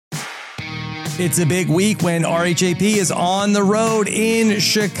It's a big week when RHAP is on the road in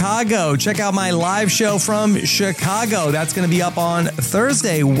Chicago. Check out my live show from Chicago. That's going to be up on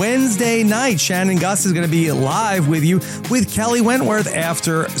Thursday. Wednesday night, Shannon Gus is going to be live with you with Kelly Wentworth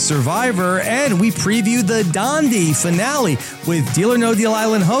after Survivor. And we previewed the Dondi finale with Deal or No Deal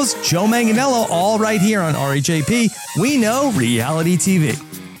Island host Joe Manganiello, all right here on RHAP. We know reality TV.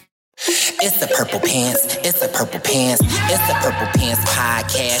 It's the Purple Pants, it's the Purple Pants, it's the Purple Pants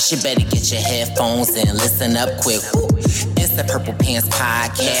podcast. You better get your headphones and listen up quick. Ooh. It's the Purple Pants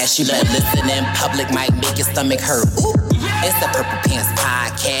podcast. You better listen in public, might make your stomach hurt. Ooh. It's the Purple Pants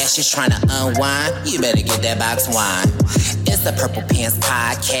podcast. You're trying to unwind, you better get that box wine. It's the Purple Pants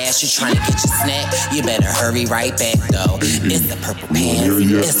podcast. You're trying to get your snack, you better hurry right back though. It's the Purple Pants,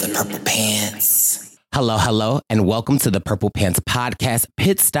 it's the Purple Pants. Hello, and welcome to the Purple Pants Podcast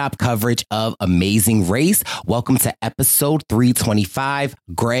pit stop coverage of Amazing Race. Welcome to episode 325,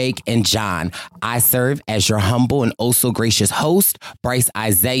 Greg and John. I serve as your humble and oh so gracious host, Bryce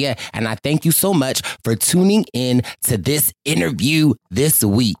Isaiah, and I thank you so much for tuning in to this interview this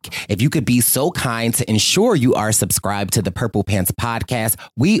week. If you could be so kind to ensure you are subscribed to the Purple Pants Podcast,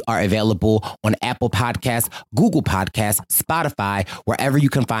 we are available on Apple Podcasts, Google Podcasts, Spotify, wherever you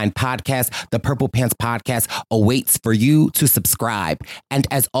can find podcasts. The Purple Pants Podcast awaits for you to subscribe. And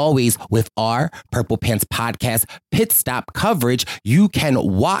as always, with our Purple Pants Podcast pit stop coverage, you can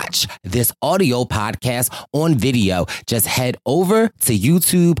watch this audio podcast on video. Just head over to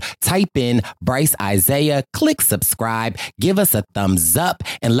YouTube, type in Bryce Isaiah, click subscribe, give us a thumbs up,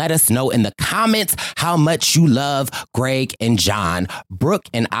 and let us know in the comments how much you love Greg and John. Brooke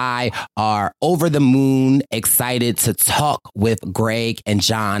and I are over the moon excited to talk with Greg and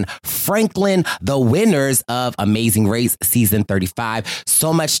John Franklin, the winners of Amazing Race season 35.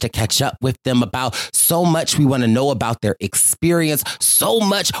 So much to catch up with them about. So much we want to know about their experience. So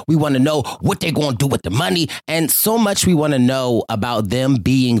much we want to know what they're going to do with the money. And so much we want to know about them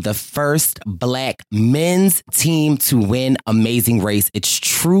being the first Black men's team to win Amazing Race. It's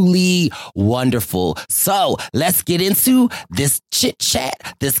truly wonderful. So let's get into this chit chat,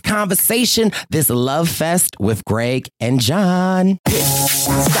 this conversation, this love fest with Greg and John.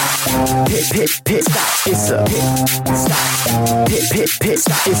 Stop. Pit stop. It's a pit stop. Pit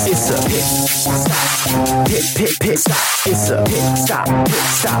stop. It's a pit stop. Pit stop. It's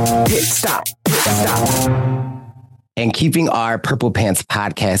a pit stop. Pit stop. And keeping our Purple Pants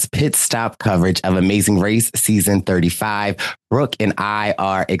Podcast pit stop coverage of Amazing Race season 35, Brooke and I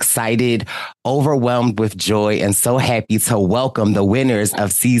are excited, overwhelmed with joy, and so happy to welcome the winners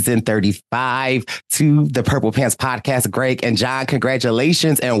of season 35 to the Purple Pants Podcast. Greg and John,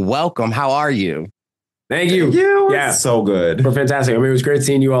 congratulations and welcome. How are you? Thank you. Yeah, so good. We're fantastic. I mean, it was great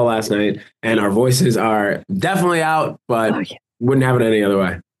seeing you all last night, and our voices are definitely out, but wouldn't have it any other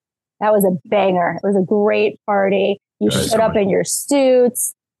way. That was a banger. It was a great party. You showed up in your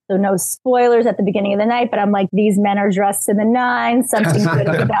suits. So no spoilers at the beginning of the night, but I'm like, these men are dressed to the nines. Something good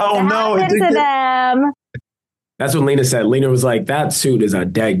is about to happen to them. That's what Lena said. Lena was like, that suit is a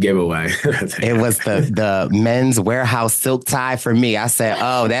dead giveaway. It was the men's warehouse silk tie for me. I said,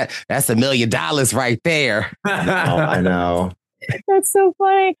 oh, that's $1 million right there. I know. That's so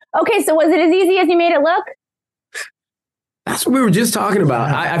funny. Okay, so was it as easy as you made it look? That's what we were just talking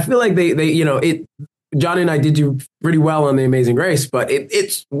about. I feel like they Johnny and I did do pretty well on The Amazing Race, but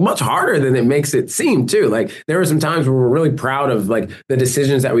it's much harder than it makes it seem too. Like there were some times where we're really proud of like the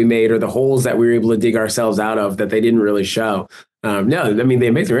decisions that we made or the holes that we were able to dig ourselves out of that they didn't really show. No, I mean, The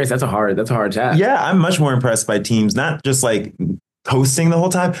Amazing Race, that's a hard task. Yeah, I'm much more impressed by teams, not just like hosting the whole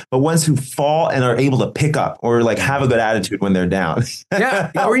time, but ones who fall and are able to pick up or like have a good attitude when they're down.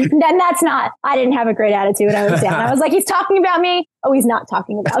 Yeah. Then that's not. I didn't have a great attitude when I was down. I was like, he's talking about me. Oh, he's not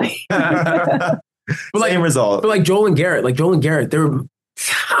talking about me. Same result. But like Joel and Garrett, there were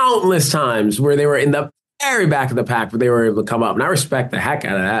countless times where they were in the very back of the pack, but they were able to come up. And I respect the heck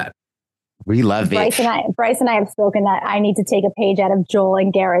out of that. We love it. Bryce and I have spoken that I need to take a page out of Joel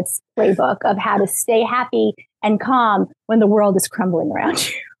and Garrett's playbook of how to stay happy and calm when the world is crumbling around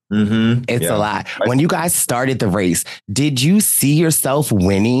you. Mm-hmm. It's a lot. When you guys started the race, did you see yourself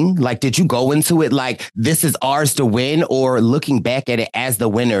winning? Like, did you go into it like this is ours to win, or looking back at it as the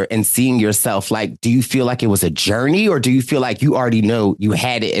winner and seeing yourself, like, do you feel like it was a journey, or do you feel like you already know you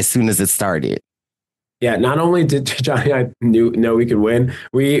had it as soon as it started? Yeah, not only did Johnny and I know we could win,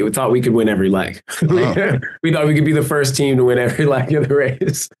 we thought we could win every leg. Oh. We thought we could be the first team to win every leg of the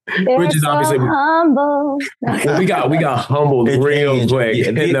race. Which is obviously humble. we got humbled real quick.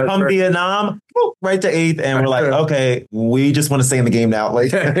 Yeah, come Vietnam, right to 8th, and we're like, okay, we just want to stay in the game now.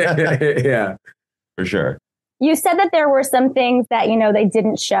 Like, yeah, for sure. You said that there were some things that, they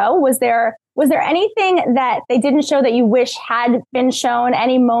didn't show. Was there Was there anything that they didn't show that you wish had been shown,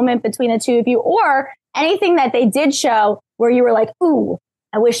 any moment between the two of you, or anything that they did show where you were like, ooh,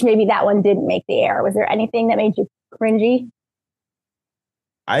 I wish maybe that one didn't make the air? Was there anything that made you cringy?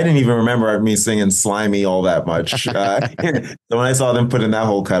 I didn't even remember me singing Slimy all that much. So when I saw them put in that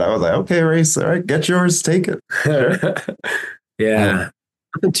whole cut, I was like, okay, Race, all right, get yours, take it. Yeah.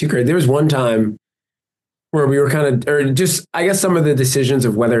 Nothing too great. There was one time where we were kind of, or just, I guess some of the decisions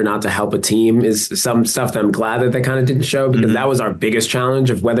of whether or not to help a team is some stuff that I'm glad that they kind of didn't show, because that was our biggest challenge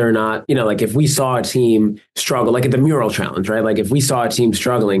of whether or not, like if we saw a team struggle, like at the mural challenge, right? Like if we saw a team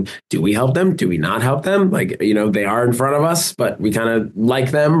struggling, do we help them? Do we not help them? Like, they are in front of us, but we kind of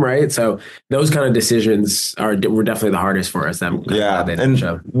like them, right? So those kind of decisions were definitely the hardest for us. Yeah. And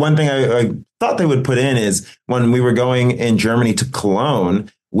one thing I thought they would put in is when we were going in Germany to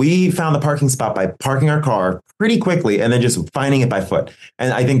Cologne, we found the parking spot by parking our car pretty quickly and then just finding it by foot.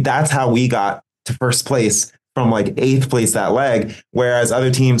 And I think that's how we got to first place from like 8th place that leg. Whereas other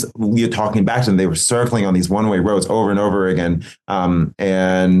teams, we were talking back to them, they were circling on these one-way roads over and over again.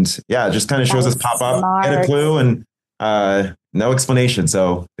 And yeah, it just kind of shows us pop up, get a clue, and no explanation.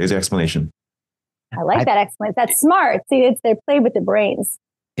 So there's your explanation. I like that explanation. That's smart. See, they play with the brains.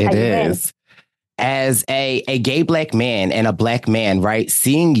 It is. As a gay Black man and a Black man, right?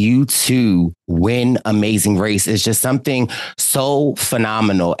 Seeing you two win Amazing Race is just something so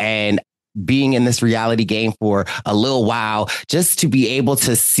phenomenal. And being in this reality game for a little while, just to be able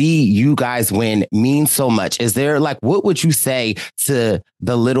to see you guys win means so much. Is there what would you say to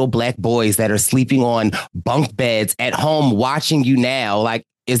the little Black boys that are sleeping on bunk beds at home watching you now?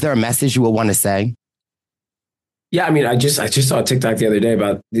 Is there a message you would want to say? Yeah, I mean, I just saw a TikTok the other day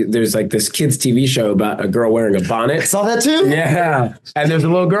about there's this kids TV show about a girl wearing a bonnet. Saw that too? Yeah. And there's a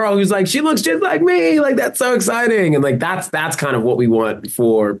little girl who's like, she looks just like me. That's so exciting. And that's kind of what we want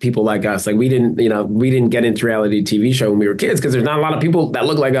for people like us. We didn't get into reality TV show when we were kids because there's not a lot of people that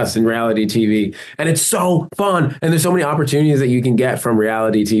look like us in reality TV. And it's so fun. And there's so many opportunities that you can get from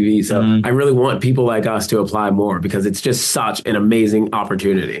reality TV. So I really want people like us to apply more because it's just such an amazing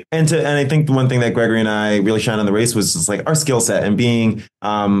opportunity. And I think the one thing that Gregory and I really shine on the race was just our skill set and being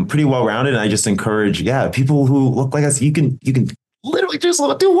pretty well rounded. And I just encourage, people who look like us, you can literally just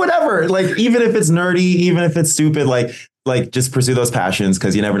do whatever. Even if it's nerdy, even if it's stupid, just pursue those passions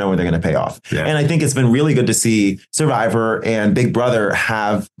because you never know when they're going to pay off. Yeah. And I think it's been really good to see Survivor and Big Brother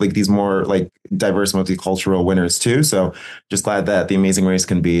have these more diverse multicultural winners too. So just glad that the Amazing Race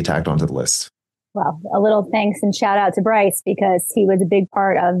can be tacked onto the list. Well, a little thanks and shout out to Bryce because he was a big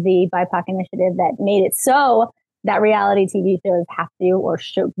part of the BIPOC initiative that made it so that reality TV shows have to or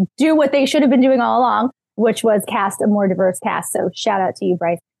should do what they should have been doing all along, which was cast a more diverse cast. So shout out to you,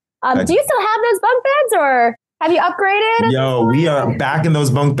 Bryce. Do you still have those bunk beds or have you upgraded? Yo, we are back in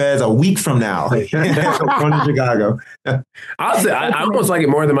those bunk beds a week from now. Going to Chicago. Honestly, I almost like it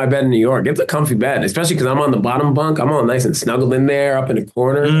more than my bed in New York. It's a comfy bed, especially because I'm on the bottom bunk. I'm all nice and snuggled in there up in the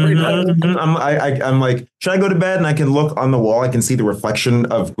corner. I'm like, should I go to bed? And I can look on the wall. I can see the reflection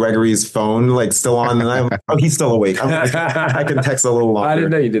of Gregory's phone still on. And I'm like, oh, he's still awake. I can text a little longer. I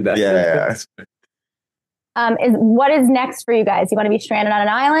didn't know you did that. Yeah. What is next for you guys? Do you want to be stranded on an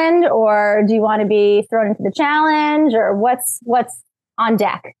island or do you want to be thrown into the challenge or what's on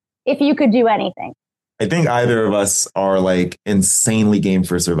deck if you could do anything? I think either of us are insanely game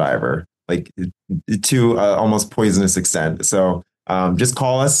for Survivor, to almost poisonous extent. So just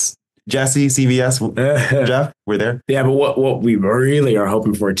call us, Jesse, CBS, Jeff, we're there. Yeah, but what we really are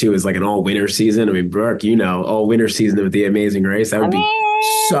hoping for too is an all winter season. I mean, Brooke, all winter season with the Amazing Race. That would be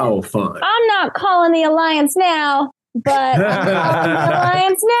so fun. I'm not calling the Alliance now, but I'm calling the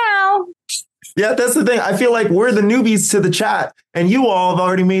Alliance now. Yeah, that's the thing. I feel like we're the newbies to the chat, and you all have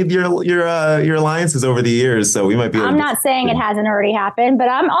already made your alliances over the years. So we might be. I'm not saying it hasn't already happened, but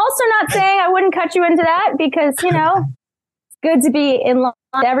I'm also not saying I wouldn't cut you into that because it's good to be in line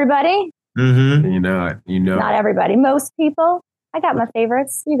with everybody. Mm-hmm. You know. Not everybody. Most people. I got my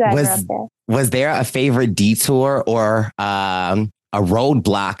favorites. You guys are up there. Was there a favorite detour or a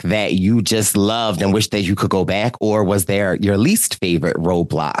roadblock that you just loved and wish that you could go back? Or was there your least favorite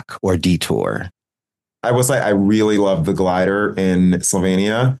roadblock or detour? I will say I really loved the glider in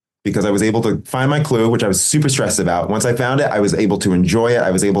Slovenia because I was able to find my clue, which I was super stressed about. Once I found it, I was able to enjoy it.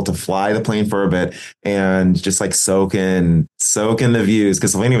 I was able to fly the plane for a bit and just soak in the views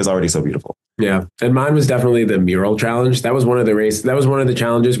because Slovenia was already so beautiful. Yeah. And mine was definitely the mural challenge. That was one of the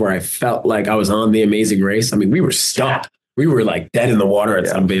challenges where I felt like I was on the Amazing Race. I mean, we were stuck. We were dead in the water at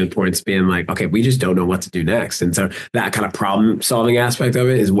some points being okay, we just don't know what to do next. And so that kind of problem solving aspect of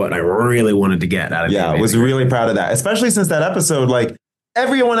it is what I really wanted to get out of it. Yeah, I was really proud of that, especially since that episode,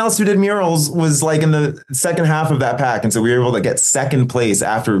 everyone else who did murals was like in the second half of that pack. And so we were able to get second place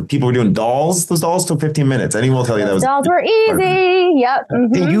after people were doing dolls. Those dolls took 15 minutes. Anyone will tell you that was dolls were easy. Yep.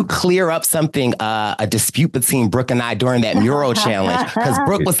 Mm-hmm. Can you clear up something, a dispute between Brooke and I during that mural challenge? Because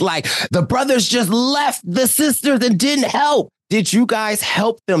Brooke was like, the brothers just left the sisters and didn't help. Did you guys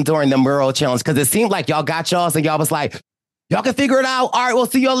help them during the mural challenge? Because it seemed like y'all got y'all's and y'all was like, y'all can figure it out. All right, we'll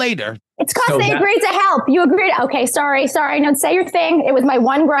see y'all later. It's because they agreed to help. You agreed. Okay, sorry. No, say your thing. It was my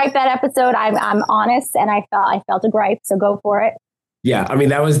one gripe that episode. I'm honest, and I felt a gripe. So go for it. Yeah, I mean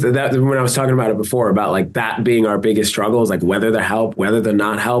that was when I was talking about it before about like that being our biggest struggle is like whether to help, whether to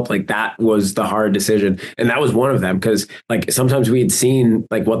not help. Like that was the hard decision, and that was one of them because like sometimes we had seen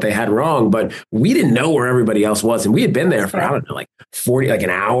like what they had wrong, but we didn't know where everybody else was, and we had been there for I don't know like 40 like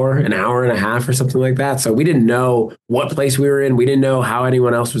an hour and a half or something like that. So we didn't know what place we were in. We didn't know how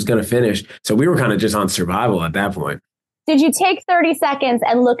anyone else was going to finish. So we were kind of just on survival at that point. Did you take 30 seconds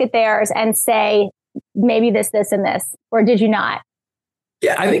and look at theirs and say maybe this, and this, or did you not?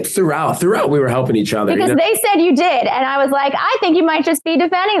 Yeah, I think throughout we were helping each other. Because they said you did. And I was like, I think you might just be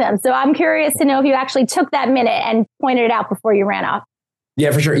defending them. So I'm curious to know if you actually took that minute and pointed it out before you ran off. Yeah,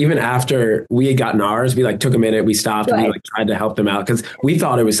 for sure. Even after we had gotten ours, we like took a minute, we stopped, and we like tried to help them out because we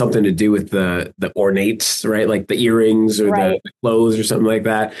thought it was something to do with the ornates, right? Like the earrings or the clothes or something like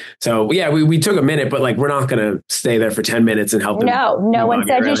that. So yeah, we took a minute, but like we're not going to stay there for 10 minutes and help them. No one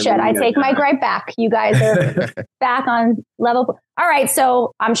said you should. I take my gripe back. You guys are back on level. All right.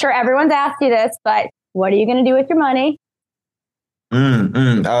 So I'm sure everyone's asked you this, but what are you going to do with your money?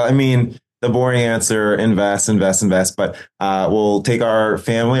 I mean, the boring answer, invest. But we'll take our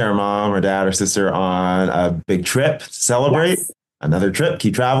family, our mom, our dad, our sister on a big trip to celebrate. Yes. Another trip,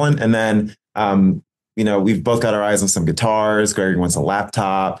 keep traveling. And then, we've both got our eyes on some guitars. Greg wants a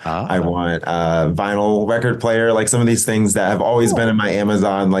laptop. I want a vinyl record player. Like some of these things that have always been in my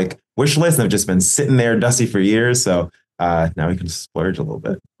Amazon like wish list and have just been sitting there dusty for years. So now we can splurge a little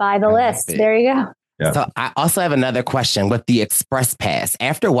bit. Buy the list. There you go. Yeah. So I also have another question with the Express Pass.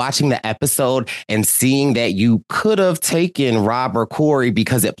 After watching the episode and seeing that you could have taken Rob or Corey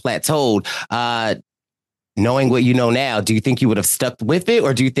because it plateaued, knowing what you know now, do you think you would have stuck with it,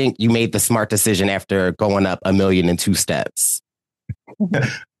 or do you think you made the smart decision after going up 1,000,000 in 2 steps?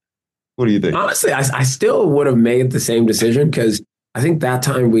 What do you think? Honestly, I still would have made the same decision because I think that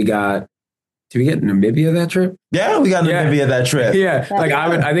time we got. Did we get Namibia that trip? Yeah, we got Namibia that trip. Yeah, like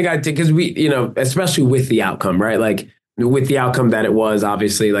I think I did because we, especially with the outcome, right? Like with the outcome that it was,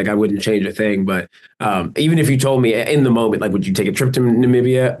 obviously, like I wouldn't change a thing. But even if you told me in the moment, like, would you take a trip to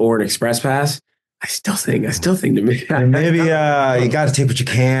Namibia or an Express Pass? I still think Namibia. Namibia, you got to take what you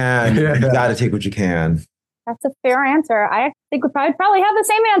can. You got to take what you can. That's a fair answer. I think we probably have the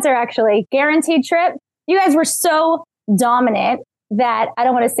same answer, actually. Guaranteed trip. You guys were so dominant that I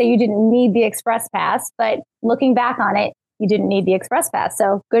don't want to say you didn't need the Express Pass, but looking back on it, you didn't need the Express Pass.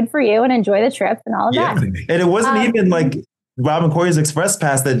 So good for you and enjoy the trip and all of that. And it wasn't even like Rob and Corey's Express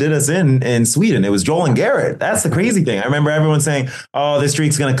Pass that did us in Sweden. It was Joel and Garrett. That's the crazy thing. I remember everyone saying, oh, this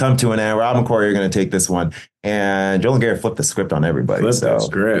streak's going to come to an end. Rob and Corey are going to take this one. And Joel and Garrett flipped the script on everybody.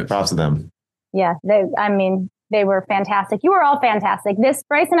 Props to them. Yeah, they were fantastic. You were all fantastic.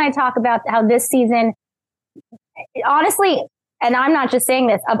 Bryce and I talk about how this season, honestly, and I'm not just saying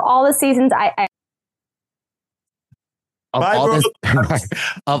this, of all the seasons, of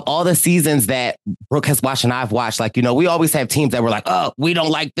all the seasons that Brooke has watched and I've watched, like, we always have teams that were like, oh, we don't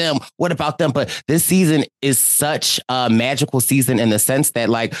like them. What about them? But this season is such a magical season in the sense that,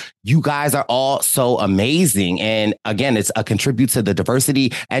 like, you guys are all so amazing. And again, it's a contribute to the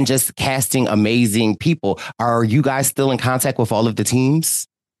diversity and just casting amazing people. Are you guys still in contact with all of the teams?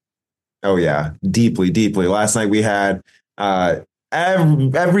 Oh, yeah. Deeply, deeply. Last night we had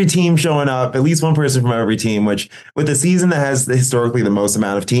every team showing up, at least one person from every team, which with a season that has historically the most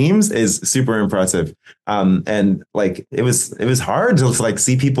amount of teams is super impressive. And like it was hard to like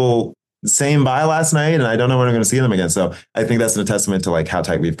see people saying bye last night, and I don't know when I'm going to see them again. So I think that's a testament to like how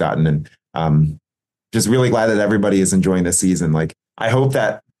tight we've gotten, and just really glad that everybody is enjoying this season. Like I hope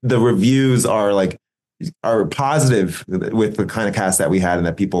that the reviews are positive with the kind of cast that we had, and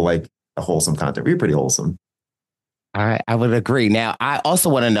that people like the wholesome content. We're pretty wholesome. All right, I would agree. Now, I also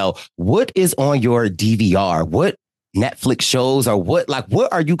want to know what is on your DVR, what Netflix shows, or what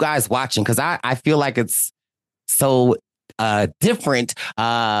are you guys watching? Because I feel like it's so different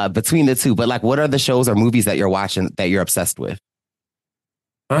between the two. But like, what are the shows or movies that you're watching that you're obsessed with?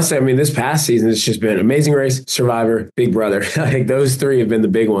 Honestly, I mean, this past season, it's just been Amazing Race, Survivor, Big Brother. Like those three have been the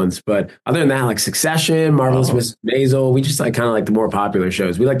big ones. But other than that, like Succession, Marvelous Miss Maisel, we just like kind of like the more popular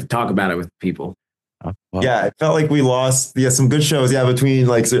shows. We like to talk about it with people. Yeah, it felt like we lost some good shows. Yeah, between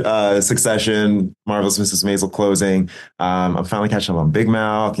like Succession, Marvelous Mrs. Maisel closing. I'm finally catching up on Big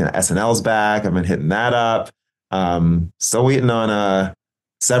Mouth. SNL's back. I've been hitting that up. Still waiting on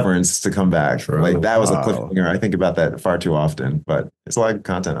Severance to come back. True. Like that was a cliffhanger. I think about that far too often, but there's a lot of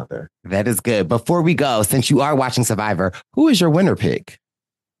content out there. That is good. Before we go, since you are watching Survivor, who is your winner pick?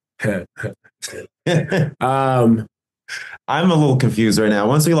 I'm a little confused right now.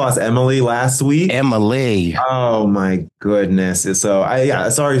 Once we lost Emily last week. Emily. Oh my goodness. So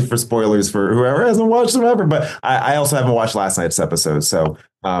sorry for spoilers for whoever hasn't watched Survivor, but I also haven't watched last night's episode. So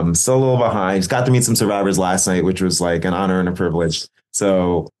still a little behind. Just got to meet some survivors last night, which was like an honor and a privilege.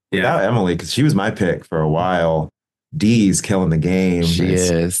 So without Emily, because she was my pick for a while, Dee's killing the game.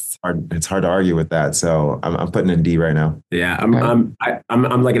 Is. It's hard to argue with that. So I'm putting in D right now. Yeah, I'm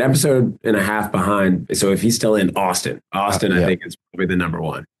like an episode and a half behind. So if he's still in Austin, I think is probably the number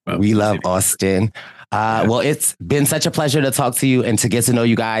one. But we love Austin. Well, it's been such a pleasure to talk to you and to get to know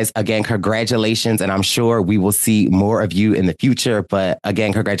you guys. Again, congratulations. And I'm sure we will see more of you in the future. But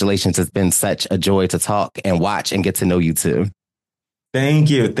again, congratulations. It's been such a joy to talk and watch and get to know you too. Thank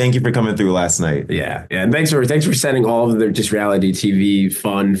you. Thank you for coming through last night. Yeah. And thanks for sending all of the just reality TV,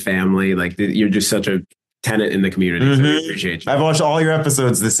 fun, family. Like you're just such a tenant in the community. Mm-hmm. So we appreciate you. I've watched all your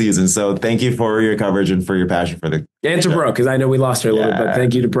episodes this season. So thank you for your coverage and for your passion for the and to Brooke, because I know we lost her a little, but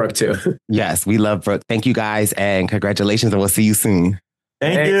thank you to Brooke too. Yes, we love Brooke. Thank you guys and congratulations, and we'll see you soon.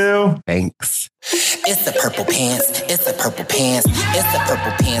 Thank you. Thanks. It's the Purple Pants. It's the Purple Pants. It's the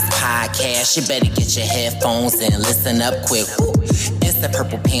Purple Pants podcast. You better get your headphones and listen up quick. Ooh. It's the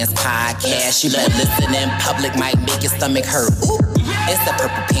Purple Pants podcast. You better listen in public, might make your stomach hurt. Ooh. It's the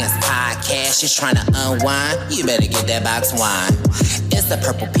Purple Pants podcast. You're trying to unwind, you better get that box wine. It's the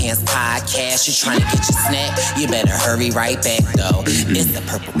Purple Pants podcast. You're trying to get your snack, you better hurry right back though. It's the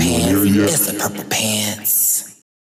Purple Pants. It's the Purple Pants.